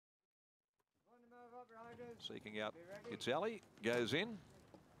Seeking out its alley, goes in.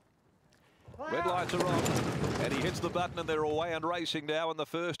 Red lights are on, and he hits the button, and they're away and racing now. And the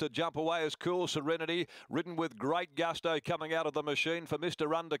first to jump away is Cool Serenity, ridden with great gusto coming out of the machine for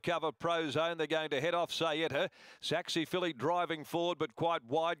Mr. Undercover Pro Zone. They're going to head off Sayetta. Saxy Philly driving forward, but quite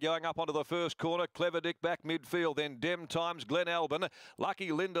wide, going up onto the first corner. Clever Dick back midfield, then Dem Times, Glen Albin.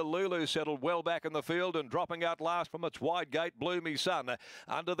 Lucky Linda Lulu settled well back in the field, and dropping out last from its wide gate, Bloomy Sun.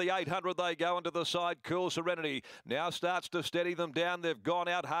 Under the 800 they go, into the side, Cool Serenity now starts to steady them down. They've gone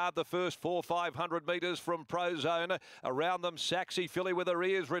out hard the first 500 metres from Pro Zone. Around them, Saxy Philly with her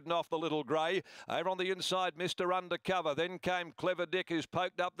ears ridden off the Little Grey. Over on the inside, Mr. Undercover. Then came Clever Dick, who's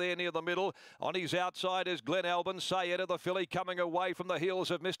poked up there near the middle. On his outside is Glen Albin. Sayetta, the filly, coming away from the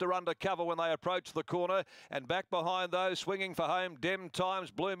heels of Mr. Undercover when they approach the corner. And back behind those, swinging for home, Dem Times,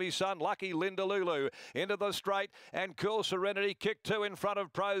 Bloomy Sun, Lucky Linda Lulu. Into the straight, and Cool Serenity kick two in front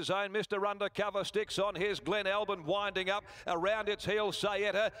of Pro Zone. Mr. Undercover sticks on his Glen Albin, winding up. Around its heels,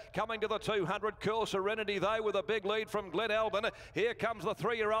 Sayetta, coming to the 200. Cool Serenity, though, with a big lead from Glen Albin. Here comes the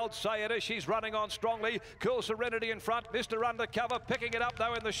 3-year-old Sayetta. She's running on strongly. Cool Serenity in front. Mr. Undercover picking it up,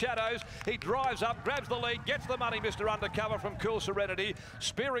 though, in the shadows. He drives up, grabs the lead, gets the money, Mr. Undercover, from Cool Serenity.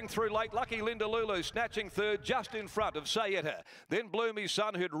 Spearing through late, Lucky Linda Lulu snatching third just in front of Sayetta. Then Bloomy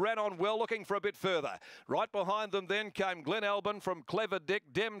Sun, who'd ran on well, looking for a bit further. Right behind them then came Glen Albin from Clever Dick.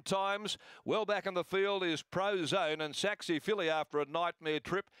 Dem Times. Well back in the field is Pro Zone, and Saxy Philly, after a nightmare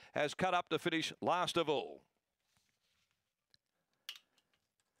trip, has cut up to finish last of all.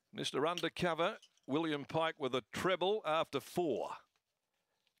 Mr. Undercover, William Pike with a treble after 4.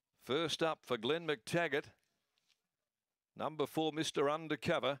 First up for Glenn McTaggart. Number 4, Mr.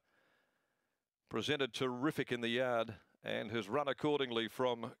 Undercover, presented terrific in the yard and has run accordingly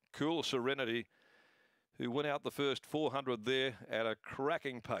from Cool Serenity, who went out the first 400 there at a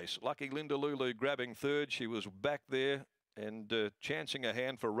cracking pace. Lucky Linda Lulu grabbing third. She was back there and chancing a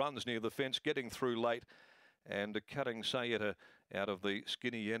hand for runs near the fence, getting through late and cutting Sayetta out of the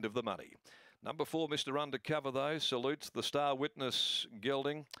skinny end of the money. Number 4, Mr. Undercover, though, salutes the Star Witness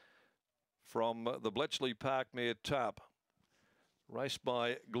gelding from the Bletchley Park mare Tarp. Raced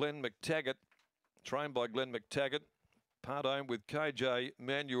by Glenn McTaggart, trained by Glenn McTaggart, part owned with KJ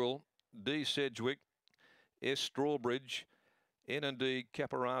Manuel, D. Sedgwick, S. Strawbridge, N&D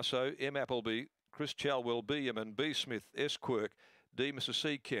Caparasso, M. Appleby, Chris Chalwell, B. M. and B. Smith, S. Quirk, D. Mr.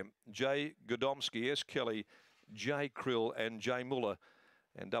 C. Kemp, J. Godomsky, S. Kelly, J. Krill and J. Muller,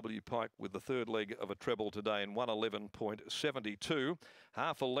 and W. Pike with the third leg of a treble today in 111.72.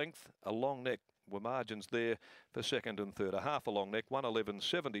 Half a length, a long neck were margins there for second and third. A half a long neck,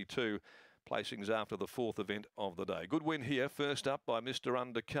 111.72. Placings after the fourth event of the day. Good win here, first up by Mr.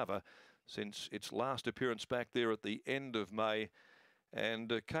 Undercover since its last appearance back there at the end of May,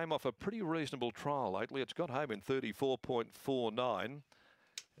 and came off a pretty reasonable trial lately. It's got home in 34.49,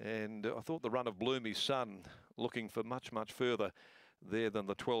 and I thought the run of Bloomy Sun looking for much, much further there than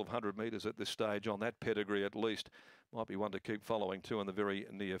the 1,200 metres at this stage on that pedigree at least. Might be one to keep following too in the very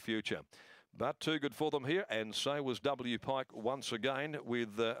near future. But too good for them here, and so was W. Pike once again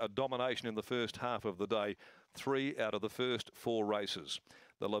with a domination in the first half of the day. 3 out of the first 4 races.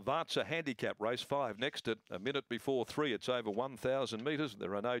 The Lavazza Handicap Race 5 next at a minute before 3. It's over 1,000 metres.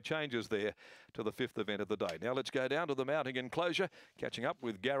 There are no changes there to the 5th event of the day. Now let's go down to the mounting enclosure, catching up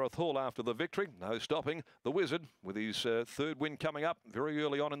with Gareth Hall after the victory. No stopping the Wizard with his third win coming up very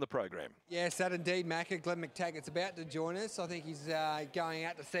early on in the program. Yes, that indeed, Macca. Glenn McTaggart's about to join us. I think he's going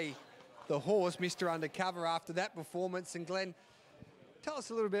out to see the horse, Mr. Undercover, after that performance. And Glenn, tell us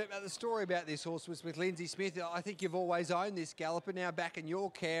a little bit about the story about this horse with Lindsay Smith. I think you've always owned this galloper, now back in your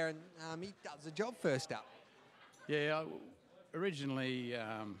care, and he does the job first up. Yeah, originally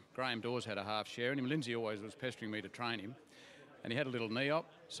Graham Dawes had a half share in him. Lindsay always was pestering me to train him, and he had a little knee op.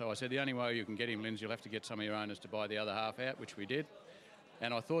 So I said, the only way you can get him, Lindsay, you'll have to get some of your owners to buy the other half out, which we did.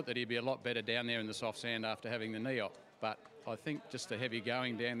 And I thought that he'd be a lot better down there in the soft sand after having the knee op. But I think just the heavy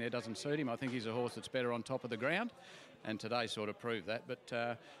going down there doesn't suit him. I think he's a horse that's better on top of the ground, and today sort of proved that.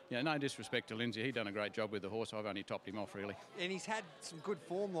 But, no disrespect to Lindsay. He'd done a great job with the horse. I've only topped him off, really. And he's had some good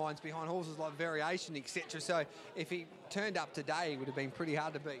form lines behind horses like Variation, etc. So if he turned up today, it would have been pretty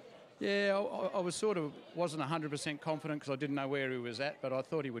hard to beat. Yeah, I was wasn't 100% confident because I didn't know where he was at, but I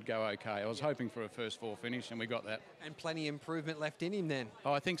thought he would go okay. I was hoping for a first 4 finish, and we got that. And plenty of improvement left in him then?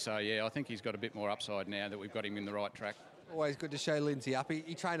 Oh, I think so, yeah. I think he's got a bit more upside now that we've got him in the right track. Always good to show Lindsay up.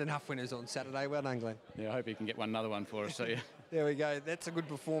 He trained enough winners on Saturday. Well done, Glenn. Yeah, I hope he can get another one for us, so yeah. There we go. That's a good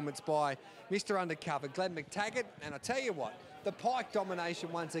performance by Mr. Undercover, Glenn McTaggart. And I tell you what, the Pike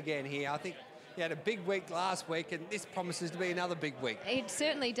domination once again here. I think He had a big week last week, and this promises to be another big week. It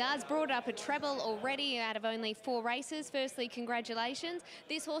certainly does. Brought up a treble already out of only 4 races. Firstly, congratulations.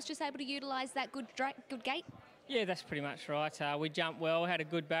 This horse just able to utilise that good gate? Yeah, that's pretty much right. We jumped well, had a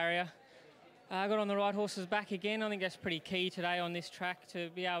good barrier. Got on the right horse's back again. I think that's pretty key today on this track to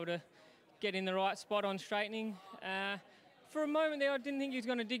be able to get in the right spot on straightening. For a moment there, I didn't think he was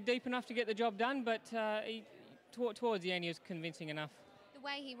going to dig deep enough to get the job done, but towards the end, he was convincing enough. The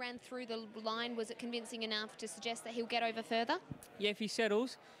way he ran through the line, was it convincing enough to suggest that he'll get over further? Yeah, if he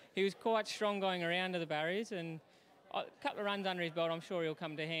settles, he was quite strong going around to the barriers, and a couple of runs under his belt, I'm sure he'll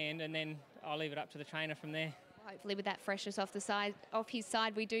come to hand, and then I'll leave it up to the trainer from there. Hopefully with that freshness off his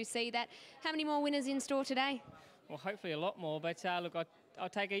side, we do see that. How many more winners in store today? Well, hopefully a lot more, but look, I'll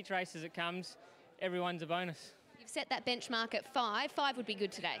take each race as it comes. Everyone's a bonus. You've set that benchmark at 5. 5 would be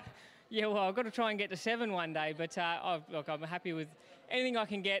good today. Yeah, well, I've got to try and get to 7 one day, but look, I'm happy with anything I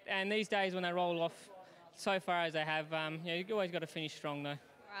can get, and these days when they roll off so far as they have, you've always got to finish strong, though. All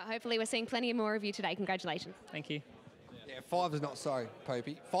right, hopefully we're seeing plenty more of you today. Congratulations. Thank you. Yeah, 5 is not sorry,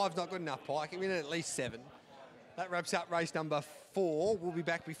 Popey. 5's not good enough, Pike. We need at least 7. That wraps up race number 4. We'll be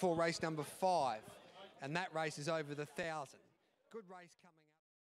back before race number 5. And that race is over the 1,000. Good race coming up.